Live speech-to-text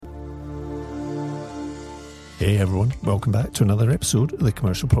Hey everyone, welcome back to another episode of the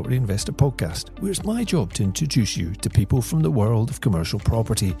Commercial Property Investor Podcast, where it's my job to introduce you to people from the world of commercial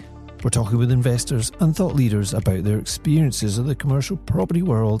property. We're talking with investors and thought leaders about their experiences of the commercial property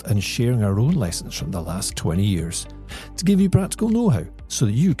world and sharing our own lessons from the last 20 years to give you practical know-how so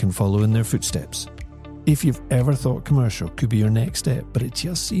that you can follow in their footsteps. If you've ever thought commercial could be your next step, but it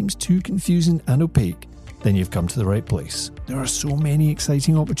just seems too confusing and opaque, then you've come to the right place. There are so many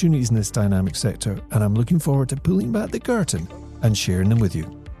exciting opportunities in this dynamic sector, and I'm looking forward to pulling back the curtain and sharing them with you.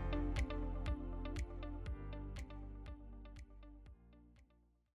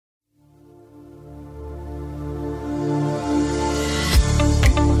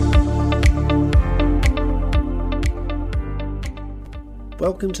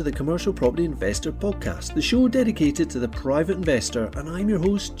 Welcome to the Commercial Property Investor Podcast, the show dedicated to the private investor, and I'm your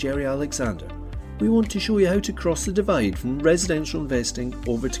host, Jerry Alexander. We want to show you how to cross the divide from residential investing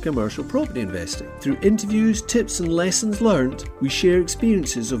over to commercial property investing. Through interviews, tips and lessons learned, we share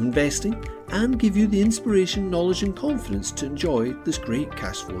experiences of investing and give you the inspiration, knowledge and confidence to enjoy this great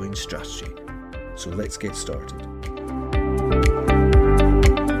cash flowing strategy. So let's get started.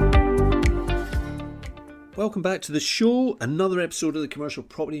 Welcome back to the show, another episode of the Commercial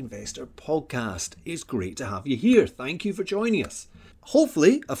Property Investor Podcast. It's great to have you here. Thank you for joining us.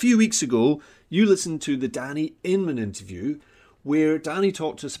 Hopefully, a few weeks ago, you listened to the Danny Inman interview where Danny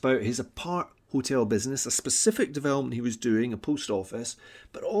talked to us about his apart hotel business, a specific development he was doing, a post office,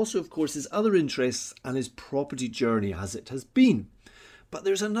 but also, of course, his other interests and his property journey as it has been. But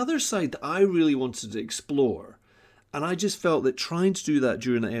there's another side that I really wanted to explore, and I just felt that trying to do that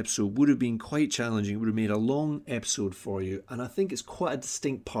during that episode would have been quite challenging. It would have made a long episode for you, and I think it's quite a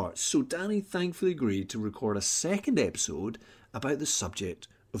distinct part. So Danny thankfully agreed to record a second episode about the subject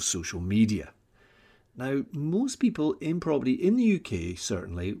of social media. Now, most people in property in the UK,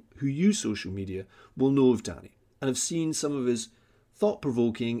 certainly, who use social media will know of Danny and have seen some of his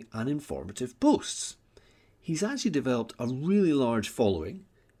thought-provoking and informative posts. He's actually developed a really large following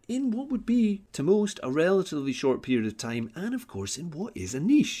in what would be, to most, a relatively short period of time, and of course in what is a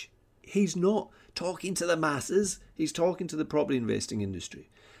niche. He's not talking to the masses, he's talking to the property investing industry.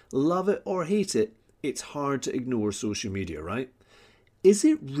 Love it or hate it, it's hard to ignore social media, right? Is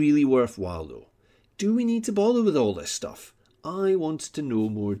it really worthwhile though? Do we need to bother with all this stuff? I wanted to know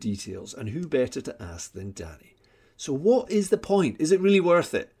more details, and who better to ask than Danny? So what is the point? Is it really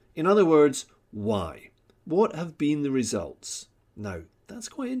worth it? In other words, why? What have been the results? Now, that's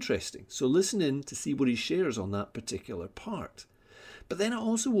quite interesting. So listen in to see what he shares on that particular part. But then I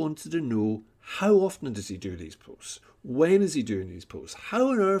also wanted to know, how often does he do these posts? When is he doing these posts? How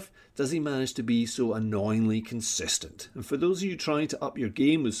on earth does he manage to be so annoyingly consistent? And for those of you trying to up your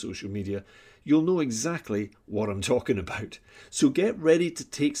game with social media, you'll know exactly what I'm talking about. So get ready to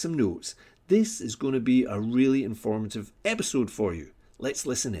take some notes. This is going to be a really informative episode for you. Let's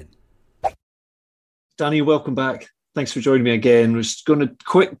listen in. Danny, welcome back. Thanks for joining me again. We're just going to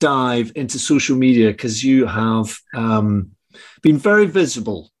quick dive into social media because you have been very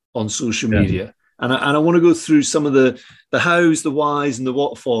visible on social media. And I want to go through some of the hows, the whys and the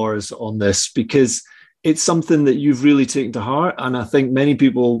what fors on this, because it's something that you've really taken to heart. And I think many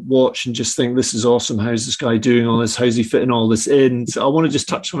people watch and just think, this is awesome. How's this guy doing all this? How's he fitting all this in? So I want to just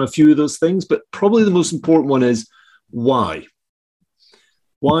touch on a few of those things, but probably the most important one is why?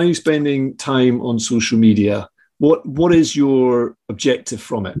 Why are you spending time on social media? What is your objective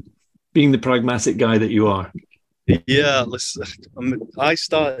from it, being the pragmatic guy that you are? Yeah, listen, I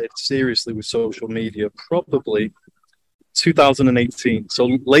started seriously with social media probably 2018,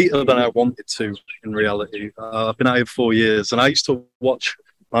 so later than I wanted to in reality. I've been at it 4 years, and I used to watch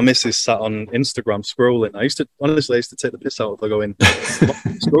my missus sat on Instagram scrolling. I used to take the piss out of her going,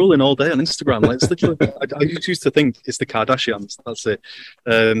 scrolling all day on Instagram. Like, it's literally, I used to think it's the Kardashians, that's it.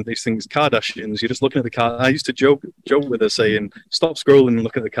 These things, Kardashians, you're just looking at the I used to joke with her saying, stop scrolling and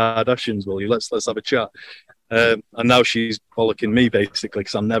look at the Kardashians, will you? Let's have a chat. And now she's bollocking me basically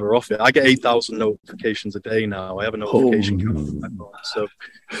because I'm never off it. I get 8,000 notifications a day now. I have a notification count on my phone. So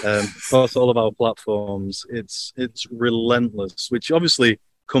across all of our platforms, it's relentless, which obviously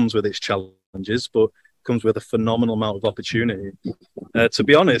comes with its challenges, but comes with a phenomenal amount of opportunity. To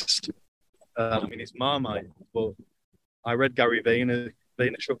be honest, I mean, it's Marmite, but I read Gary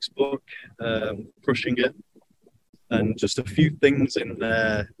Vaynerchuk's book, Crushing It, and just a few things in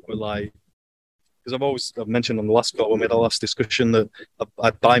there were like, because I've mentioned on the last call when we had our last discussion that I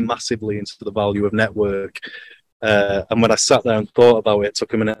buy massively into the value of network. And when I sat there and thought about it,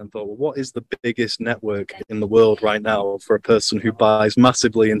 took a minute and thought, well, what is the biggest network in the world right now for a person who buys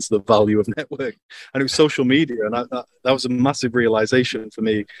massively into the value of network? And it was social media. And that was a massive realization for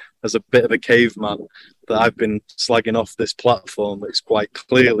me as a bit of a caveman, that I've been slagging off this platform that's quite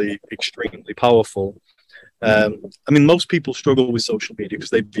clearly extremely powerful. I mean, most people struggle with social media because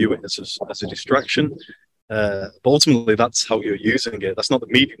they view it as a distraction. But ultimately, that's how you're using it. That's not the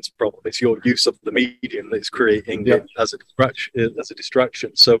medium's problem. It's your use of the medium that's creating it as a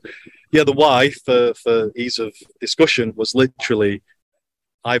distraction. So, yeah, the why for ease of discussion was literally,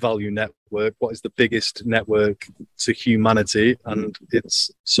 I value network. What is the biggest network to humanity? And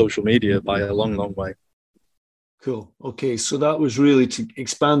it's social media by a long, long way. Cool. Okay, so that was really to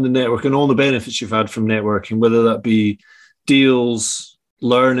expand the network and all the benefits you've had from networking, whether that be deals,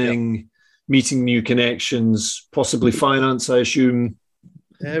 learning, meeting new connections, possibly finance, I assume.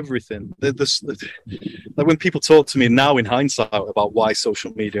 Everything. Like when people talk to me now in hindsight about why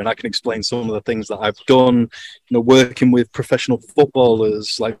social media, and I can explain some of the things that I've done, working with professional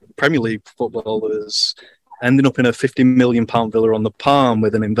footballers, like Premier League footballers, ending up in a £50 million villa on the Palm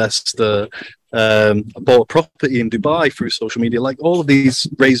with an investor, bought a property in Dubai through social media. Like all of these,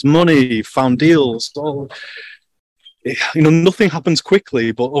 raised money, found deals, nothing happens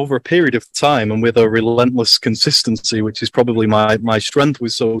quickly, but over a period of time and with a relentless consistency, which is probably my strength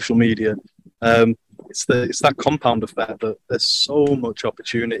with social media. It's that compound effect that there's so much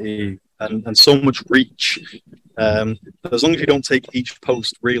opportunity and so much reach. As long as you don't take each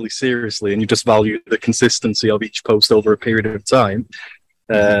post really seriously and you just value the consistency of each post over a period of time,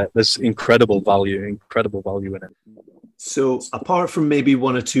 there's incredible value in it. So apart from maybe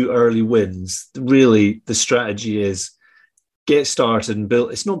one or two early wins, really the strategy is get started and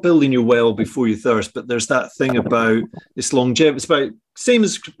build. It's not building your well before you thirst, but there's that thing about this longevity. It's about same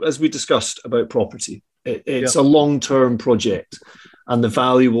as we discussed about property. It's a long-term project, and the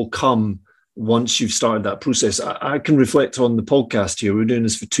value will come once you've started that process. I can reflect on the podcast here. We're doing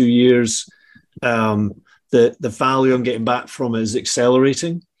this for 2 years. The value I'm getting back from it is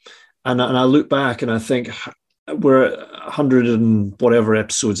accelerating, and I look back and I think we're at 100 and whatever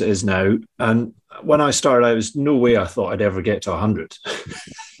episodes it is now. And when I started, I was no way I thought I'd ever get to 100.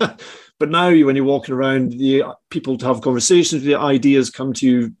 But now when you're walking around, the people to have conversations, the ideas come to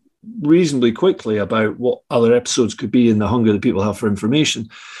you reasonably quickly about what other episodes could be and the hunger that people have for information.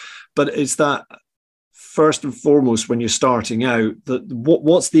 But it's that first and foremost, when you're starting out, that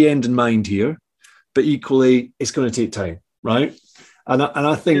what's the end in mind here? But equally, it's going to take time, right? And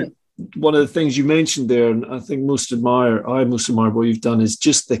I think one of the things you mentioned there, and I think I most admire what you've done, is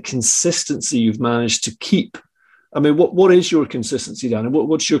just the consistency you've managed to keep. I mean, what is your consistency, Dan? And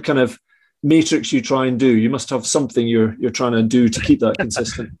what's your kind of matrix you try and do? You must have something you're trying to do to keep that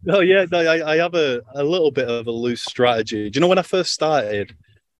consistent. I have a little bit of a loose strategy. Do you know, when I first started,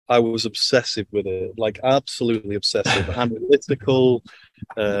 I was obsessive with it, like absolutely obsessive, analytical.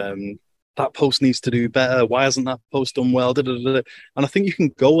 That post needs to do better. Why hasn't that post done well? And I think you can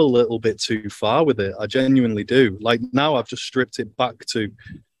go a little bit too far with it. I genuinely do. Like now I've just stripped it back to,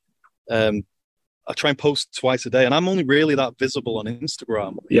 I try and post twice a day, and I'm only really that visible on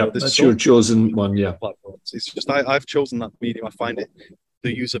Instagram. Yeah, that's your chosen one. Yeah. Platforms. It's just, I've chosen that medium. I find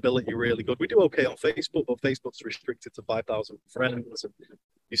the usability really good. We do okay on Facebook, but Facebook's restricted to 5,000 friends. And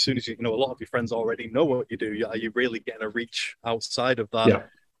as soon as a lot of your friends already know what you do, are you really getting a reach outside of that? Yeah.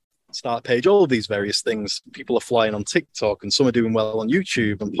 Start page, all of these various things. People are flying on TikTok, and some are doing well on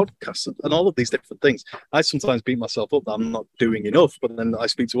YouTube and podcasts and all of these different things. I sometimes beat myself up that I'm not doing enough, but then I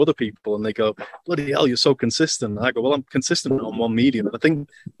speak to other people and they go, bloody hell, you're so consistent. And I go, well, I'm consistent on one medium. And I think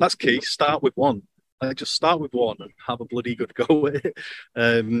that's key. Start with one. Just start with one and have a bloody good go at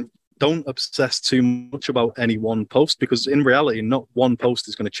it. Don't obsess too much about any one post, because in reality, not one post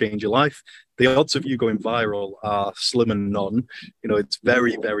is going to change your life. The odds of you going viral are slim and none. It's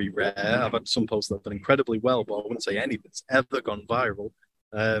very, very rare. I've had some posts that have done incredibly well, but I wouldn't say any that's ever gone viral.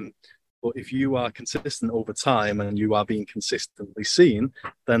 But if you are consistent over time and you are being consistently seen,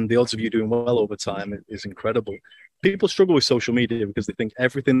 then the odds of you doing well over time is incredible. People struggle with social media because they think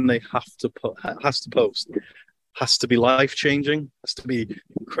everything they has to post has to be life-changing, has to be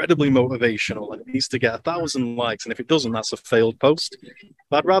incredibly motivational, and it needs to get 1,000 likes. And if it doesn't, that's a failed post.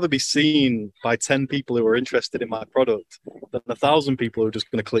 But I'd rather be seen by 10 people who are interested in my product than 1,000 people who are just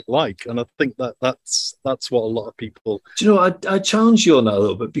going to click like. And I think that's what a lot of people... Do you know, I challenge you on that a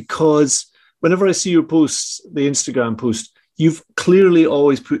little bit, because whenever I see your posts, the Instagram post, you've clearly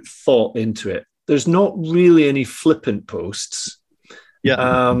always put thought into it. There's not really any flippant posts.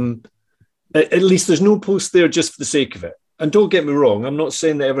 Yeah. At least there's no post there just for the sake of it. and don't get me wrong, I'm not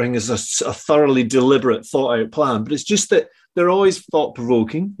saying that everything is a thoroughly deliberate, thought out plan, but it's just that they're always thought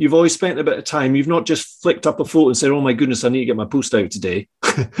provoking. You've always spent a bit of time. You've not just flicked up a photo and said, oh my goodness, I need to get my post out today.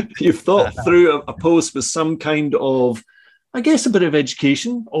 You've thought through a post with some kind of, I guess, a bit of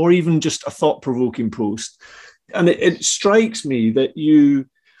education, or even just a thought provoking post. And it strikes me that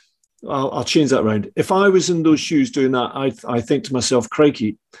I'll change that around. If I was in those shoes doing that, I think to myself,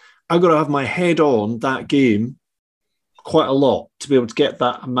 crikey, I've got to have my head on that game quite a lot to be able to get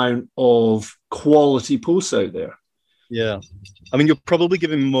that amount of quality posts out there. Yeah. I mean, you're probably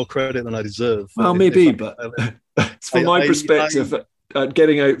giving me more credit than I deserve. Well, maybe, but from my perspective, at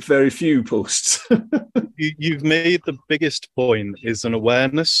getting out very few posts. You've made the biggest point is an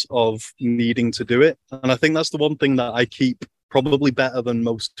awareness of needing to do it. And I think that's the one thing that I keep probably better than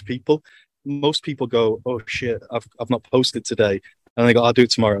most people. Most people go, oh shit, I've not posted today. And they go, I'll do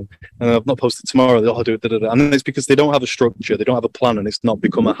it tomorrow. And I've not posted tomorrow, I'll do it. And it's because they don't have a structure, they don't have a plan, and it's not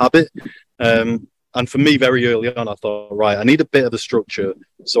become a habit. And for me, very early on, I thought, right, I need a bit of a structure.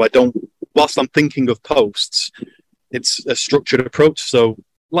 So I don't, whilst I'm thinking of posts, it's a structured approach. So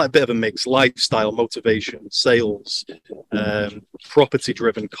like a bit of a mix, lifestyle, motivation, sales, property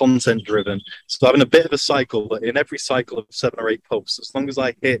driven, content driven. So having a bit of a cycle, but in every cycle of 7 or 8 posts, as long as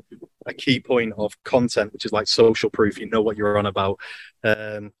I hit a key point of content, which is like social proof, you know what you're on about,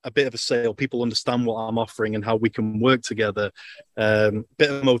 a bit of a sale, people understand what I'm offering and how we can work together, bit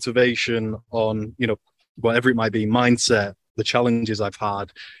of motivation on, you know, whatever it might be, mindset, the challenges I've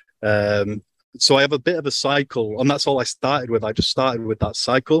had. So I have a bit of a cycle, and that's all I started with. I just started with that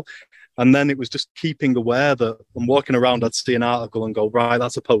cycle. And then it was just keeping aware that I'm walking around, I'd see an article and go, right,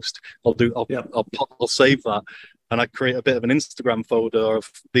 that's a post. I'll save that. And I create a bit of an Instagram folder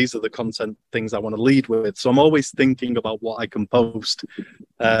of these are the content things I want to lead with. So I'm always thinking about what I can post.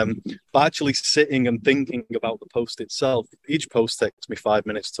 But actually sitting and thinking about the post itself, each post takes me 5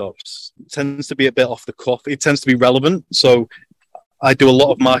 minutes tops. It tends to be a bit off the cuff. It tends to be relevant. So I do a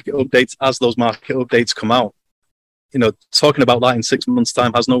lot of market updates as those market updates come out. You know, talking about that in 6 months'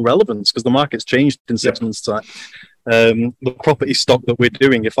 time has no relevance because the market's changed in 6 months' time. The property stock that we're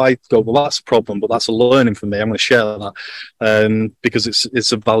doing, if I go, well, that's a problem, but that's a learning for me, I'm going to share that because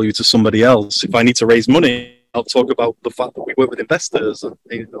it's of value to somebody else. If I need to raise money, I'll talk about the fact that we work with investors and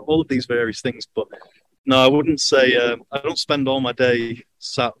all of these various things. But no, I wouldn't say I don't spend all my day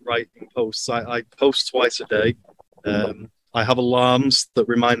sat writing posts. I post twice a day. I have alarms that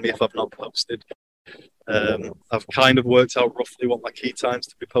remind me if I've not posted. I've kind of worked out roughly what my key times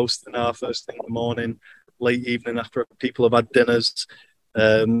to be posting are: first thing in the morning, late evening after people have had dinners.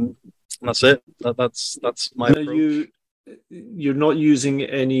 And that's it. That's my approach. You're not using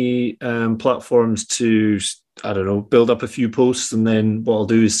any platforms to, I don't know, build up a few posts and then what I'll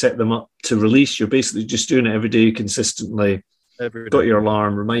do is set them up to release. You're basically just doing it every day consistently. Every day. Got your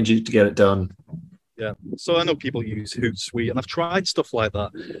alarm, remind you to get it done. Yeah. So I know people use Hootsuite, and I've tried stuff like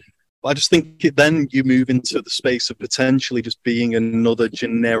that. But I just think then you move into the space of potentially just being another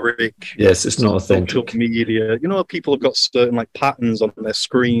generic. Yes, it's not authentic. Social media. You know, people have got certain like patterns on their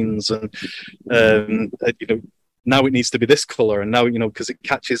screens, and you know, now it needs to be this color, and now, you know, because it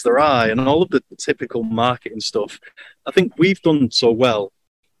catches their eye, and all of the typical marketing stuff. I think we've done so well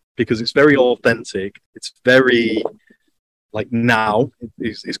because it's very authentic. It's very like now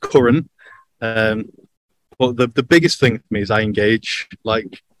it's current. But the biggest thing for me is I engage.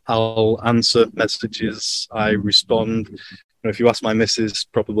 Like, I'll answer messages, I respond. You know, if you ask my missus,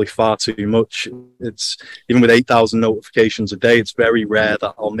 probably far too much. It's even with 8,000 notifications a day, it's very rare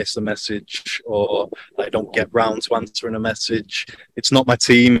that I'll miss a message or I don't get round to answering a message. It's not my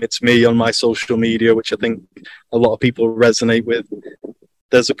team, it's me on my social media, which I think a lot of people resonate with.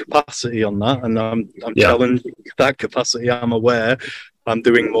 There's a capacity on that, and I'm challenging that capacity. I'm aware I'm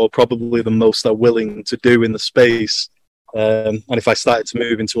doing more probably than most are willing to do in the space. And if I started to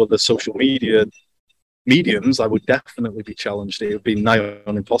move into other social media mediums, I would definitely be challenged. It would be nigh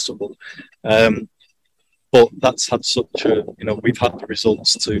on impossible. But that's had such a, you know, we've had the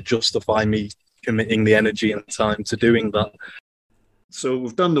results to justify me committing the energy and time to doing that. So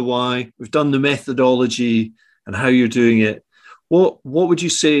we've done the why, we've done the methodology and how you're doing it. What would you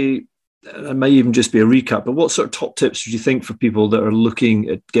say, it may even just be a recap, but what sort of top tips would you think for people that are looking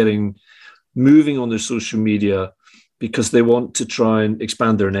at moving on their social media because they want to try and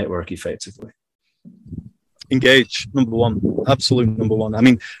expand their network effectively? Engage, number one, absolute number one. I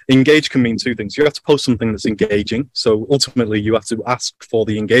mean, engage can mean two things. You have to post something that's engaging. So ultimately, you have to ask for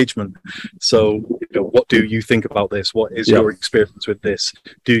the engagement. So, what do you think about this? What is your experience with this?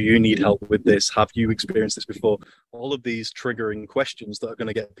 Do you need help with this? Have you experienced this before? All of these triggering questions that are going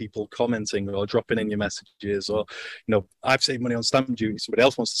to get people commenting or dropping in your messages, or, I've saved money on stamp duty. Somebody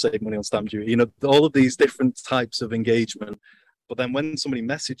else wants to save money on stamp duty. All of these different types of engagement. But then when somebody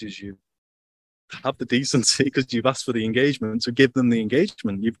messages you, have the decency, because you've asked for the engagement, to give them the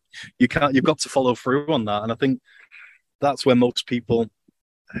engagement. You've got to follow through on that. And I think that's where most people,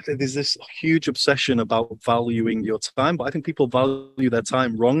 there's this huge obsession about valuing your time, but I think people value their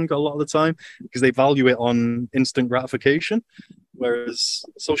time wrong a lot of the time, because they value it on instant gratification, whereas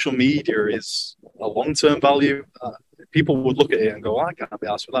social media is a long-term value. People would look at it and go, I can't be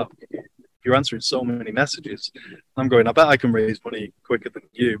asked for that. You're answering so many messages. I'm going, I bet I can raise money quicker than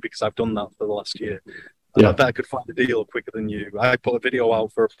you, because I've done that for the last year. And I bet I could find a deal quicker than you. I put a video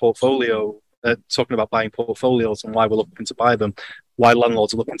out for a portfolio talking about buying portfolios and why we're looking to buy them, why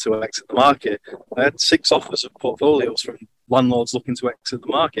landlords are looking to exit the market. I had 6 offers of portfolios from landlords looking to exit the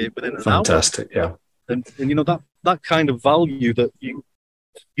market within an hour. Fantastic, yeah. And that kind of value that you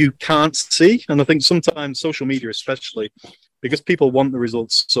can't see. And I think sometimes social media especially, because people want the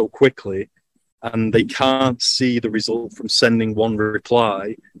results so quickly and they can't see the result from sending one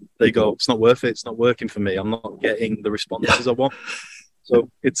reply, they go, it's not worth it, it's not working for me, I'm not getting the responses I want. So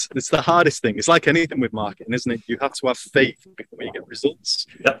it's the hardest thing. It's like anything with marketing, isn't it? You have to have faith before you get results,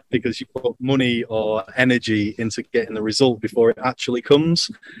 because you put money or energy into getting the result before it actually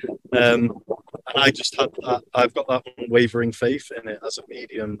comes. And I've got that unwavering faith in it as a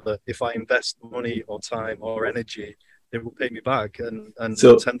medium, that if I invest money or time or energy, it will pay me back and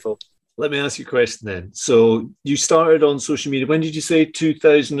so, tenfold. Let me ask you a question then. So you started on social media, when did you say?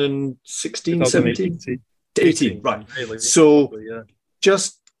 2016, 17? 18, right. Really, so probably,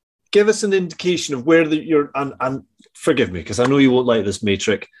 just give us an indication of where you're, and forgive me, because I know you won't like this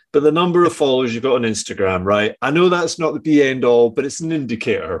matrix, but the number of followers you've got on Instagram, right? I know that's not the be end all, but it's an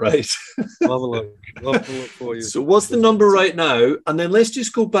indicator, right? I'll have a look. I'll have a look for you. So what's the number right now? And then let's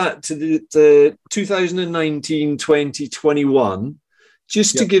just go back to the 2019, 20, 21,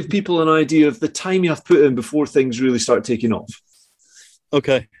 just to give people an idea of the time you have put in before things really start taking off.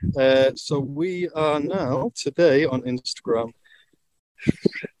 Okay. So we are now, today on Instagram,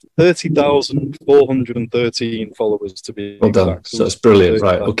 30,413 followers to be well done. Exact. So that's brilliant,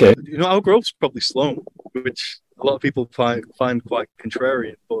 right? Okay. Our growth's probably slow, which a lot of people find quite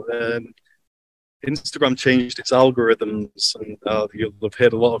contrarian. But Instagram changed its algorithms, and you'll have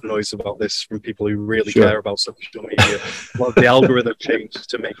heard a lot of noise about this from people who really care about social media. A lot of the algorithm changed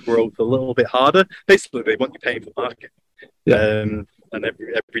to make growth a little bit harder. Basically, they want you paying for marketing. And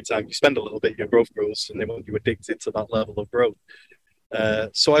every time you spend a little bit, your growth grows, and they want you addicted to that level of growth.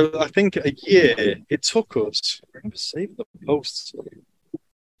 So I think a year it took us. I remember saving the posts.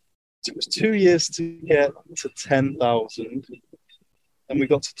 It was 2 years to get to 10,000, and we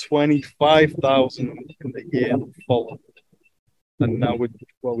got to 25,000 in the year that followed. And now we're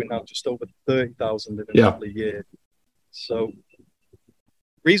now just over 30,000 in another year. So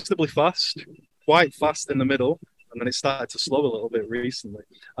reasonably fast, quite fast in the middle. And then it started to slow a little bit recently.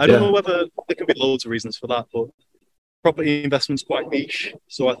 I don't know whether there can be loads of reasons for that, but property investment's quite niche.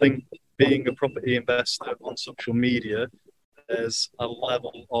 So I think being a property investor on social media, there's a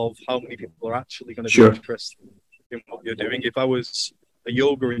level of how many people are actually going to be interested in what you're doing. If I was a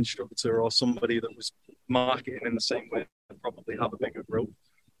yoga instructor or somebody that was marketing in the same way, I'd probably have a bigger growth.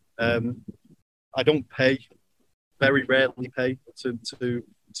 I don't very rarely pay to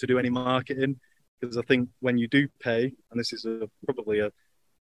do any marketing. Because I think when you do pay, and this is probably a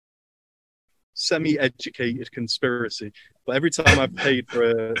semi-educated conspiracy, but every time I've paid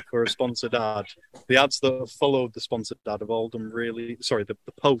for a sponsored ad, the ads that have followed the sponsored ad have all done the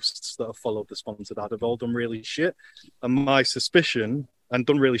posts that have followed the sponsored ad have all done really shit. And my suspicion, and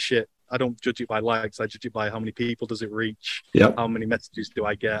done really shit, I don't judge it by likes, I judge it by how many people does it reach, how many messages do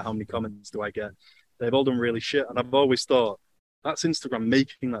I get, how many comments do I get. They've all done really shit, and I've always thought, that's Instagram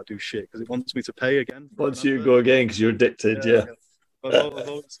making that do shit because it wants me to pay again. Once you go again because you're addicted,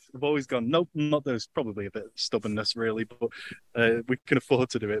 I've always gone, nope, not. There's probably a bit of stubbornness, really, but we can afford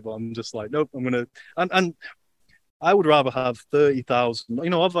to do it. But I'm just like, nope, I'm going to. And I would rather have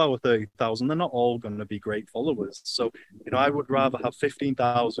 30,000, of our 30,000, they're not all going to be great followers. So, I would rather have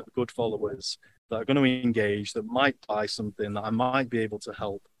 15,000 good followers that are going to engage, that might buy something, that I might be able to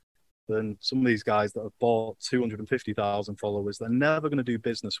help, than some of these guys that have bought 250,000 followers. They're never going to do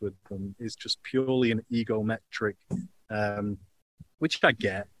business with them. It's just purely an ego metric, which I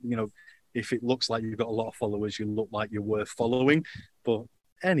get. if it looks like you've got a lot of followers, you look like you're worth following. But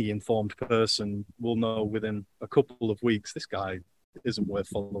any informed person will know within a couple of weeks, this guy isn't worth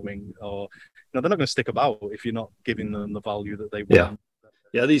following, or they're not going to stick about if you're not giving them the value that they want.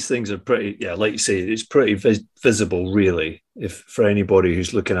 Yeah, these things are pretty, like you say, it's pretty visible, really, if for anybody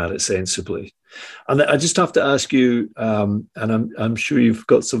who's looking at it sensibly. And I just have to ask you, and I'm sure you've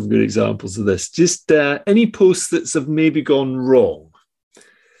got some good examples of this, just any posts that have maybe gone wrong?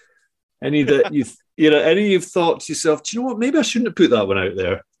 Any that any you've thought to yourself, do you know what, maybe I shouldn't have put that one out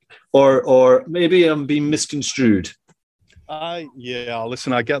there, or maybe I'm being misconstrued.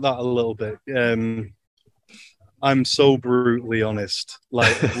 Listen, I get that a little bit. I'm so brutally honest,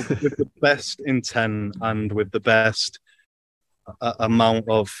 like with the best intent and with the best amount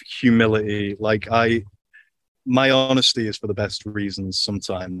of humility. Like my honesty is for the best reasons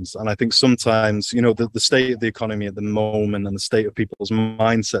sometimes. And I think sometimes, the state of the economy at the moment and the state of people's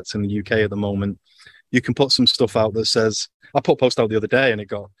mindsets in the UK at the moment, you can put some stuff out that says, I put a post out the other day and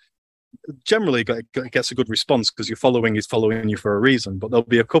it gets a good response because your following is following you for a reason. But there'll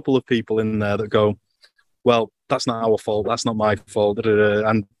be a couple of people in there that go, well, that's not our fault. That's not my fault.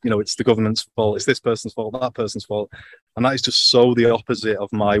 And, it's the government's fault. It's this person's fault, that person's fault. And that is just so the opposite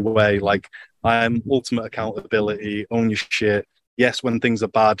of my way. Like, I am ultimate accountability, own your shit. Yes, when things are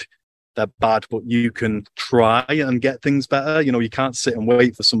bad, they're bad, but you can try and get things better. You can't sit and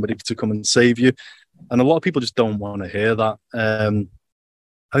wait for somebody to come and save you. And a lot of people just don't want to hear that.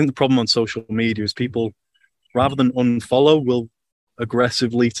 I think the problem on social media is people, rather than unfollow, will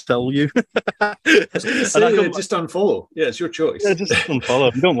aggressively tell you. Just unfollow. Yeah, it's your choice. Yeah, just unfollow.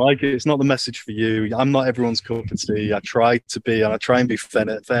 If you don't like it, it's not the message for you. I'm not everyone's cup of tea. I try to be, and I try and be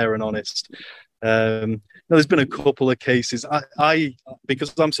fair and honest. There's been a couple of cases. I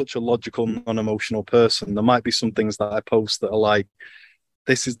because I'm such a logical, non-emotional person, there might be some things that I post that are like,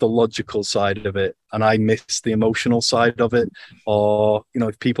 this is the logical side of it, and I miss the emotional side of it. Or,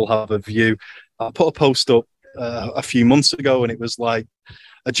 if people have a view. I put a post up a few months ago, and it was like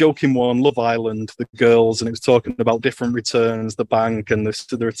a joking one, Love Island, the girls, and it was talking about different returns, the bank and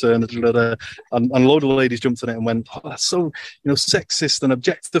the return, and a load of ladies jumped on it and went, oh, that's so, sexist and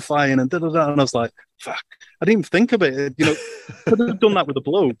objectifying and and I was like, fuck, I didn't even think of it. Could have done that with the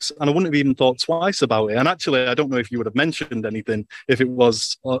blokes, and I wouldn't have even thought twice about it. And actually, I don't know if you would have mentioned anything if it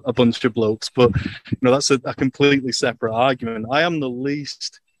was a bunch of blokes, but that's a completely separate argument. I am the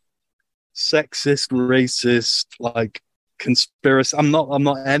least sexist, racist, like conspiracy. I'm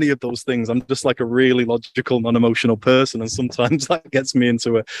not any of those things. I'm just like a really logical, non-emotional person, and sometimes that gets me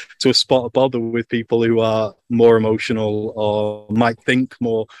into a spot of bother with people who are more emotional or might think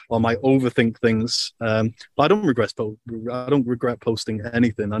more or might overthink things. But I don't regret posting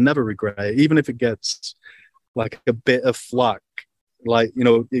anything. I never regret it, even if it gets like a bit of flack. Like,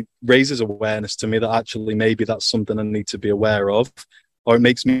 it raises awareness to me that actually maybe that's something I need to be aware of, or it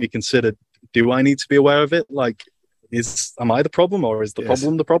makes me consider, do I need to be aware of it? Like, am I the problem, or is the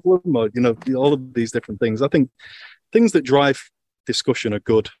problem the problem? Or, all of these different things. I think things that drive discussion are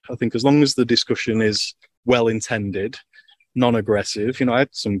good. I think as long as the discussion is well-intended, non-aggressive. I had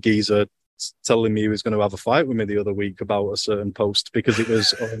some geezer telling me he was going to have a fight with me the other week about a certain post because it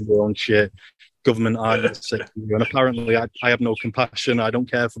was on their own shit. Government aren't sick, and apparently I have no compassion. I don't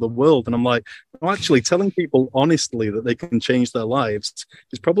care for the world. And I'm like, no, actually, telling people honestly that they can change their lives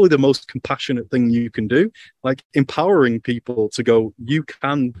is probably the most compassionate thing you can do. Like, empowering people to go, you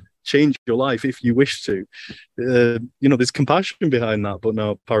can change your life if you wish to. There's compassion behind that, but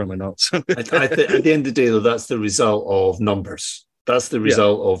no, apparently not. At the end of the day, though, that's the result of numbers. That's the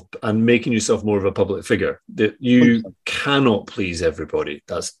result of and making yourself more of a public figure. That you 100%. Cannot please everybody.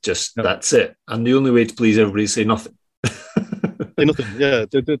 That's it. And the only way to please everybody is say nothing. Say nothing. Yeah,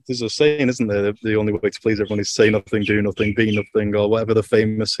 there's a saying, isn't there? The only way to please everyone is say nothing, do nothing, be nothing, or whatever the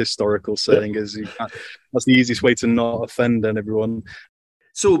famous historical saying is. That's the easiest way to not offend everyone.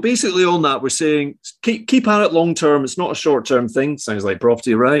 So basically on that, we're saying keep at it long term. It's not a short term thing. Sounds like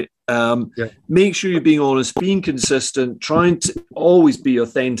property, right? Make sure you're being honest, being consistent, trying to always be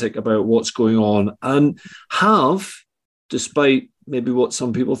authentic about what's going on, and have, despite maybe what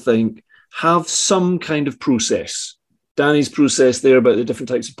some people think, have some kind of process. Danny's process there about the different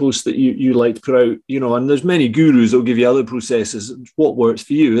types of posts that you like to put out, and there's many gurus that will give you other processes. What works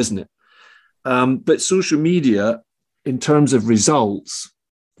for you, isn't it? But social media, in terms of results,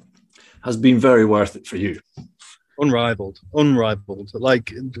 has been very worth it for you. Unrivaled.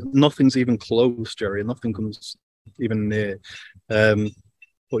 Like, nothing's even close, Jerry. Nothing comes even near. But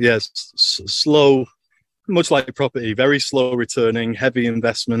yes, slow, much like property, very slow returning, heavy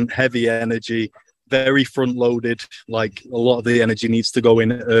investment, heavy energy, very front loaded. Like, a lot of the energy needs to go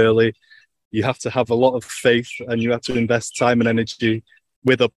in early. you have to have a lot of faith, and you have to invest time and energy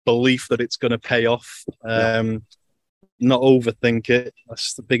with a belief that it's going to pay off. Not overthink it.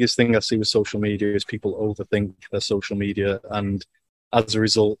 That's the biggest thing I see with social media, is people overthink their social media, and as a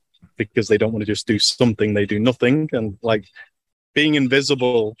result, because they don't want to just do something, they do nothing. And like, being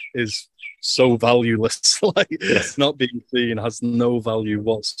invisible is so valueless. Like, not being seen has no value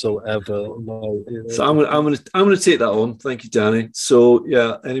whatsoever. No. So I'm gonna take that on. Thank you, Danny. So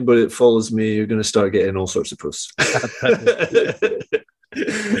yeah, anybody that follows me, you're going to start getting all sorts of posts.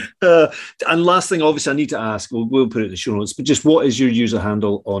 And last thing, obviously, I need to ask. We'll put it in the show notes. But just, what is your user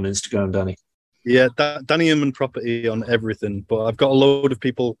handle on Instagram, Danny? Yeah, Danny Inman Property on everything. But I've got a load of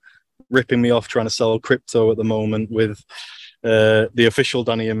people ripping me off trying to sell crypto at the moment with the official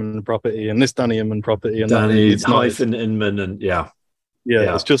Danny Inman Property and this Danny Inman Property and Danny hyphen Inman, and yeah,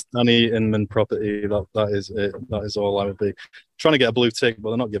 it's just Danny Inman Property. That is it. That is all I would be trying to get a blue tick, but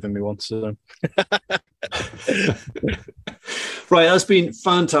they're not giving me one. So. Right, that's been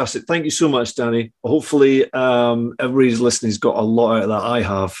fantastic. Thank you so much, Danny. Hopefully, everybody's listening's got a lot out of that. I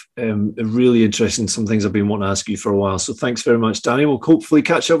have. Really interesting, some things I've been wanting to ask you for a while. So thanks very much, Danny. We'll hopefully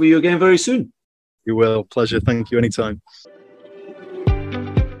catch up with you again very soon. You will. Pleasure. Thank you. Anytime.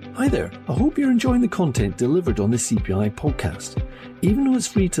 Hi there. I hope you're enjoying the content delivered on the CPI podcast. Even though it's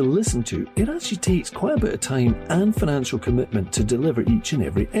free to listen to, it actually takes quite a bit of time and financial commitment to deliver each and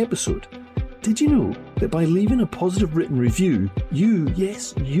every episode. Did you know that by leaving a positive written review, you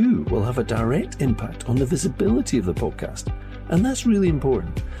will have a direct impact on the visibility of the podcast? And that's really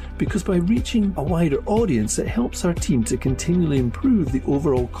important, because by reaching a wider audience, it helps our team to continually improve the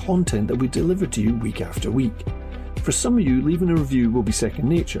overall content that we deliver to you week after week. For some of you, leaving a review will be second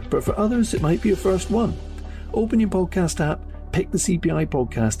nature, but for others, it might be a first one. Open your podcast app, pick the CPI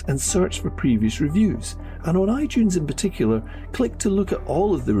podcast and search for previous reviews. And on iTunes in particular, click to look at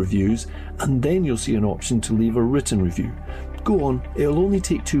all of the reviews, and then you'll see an option to leave a written review. Go on, it'll only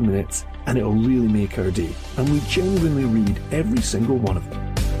take 2 minutes and it'll really make our day. And we genuinely read every single one of them.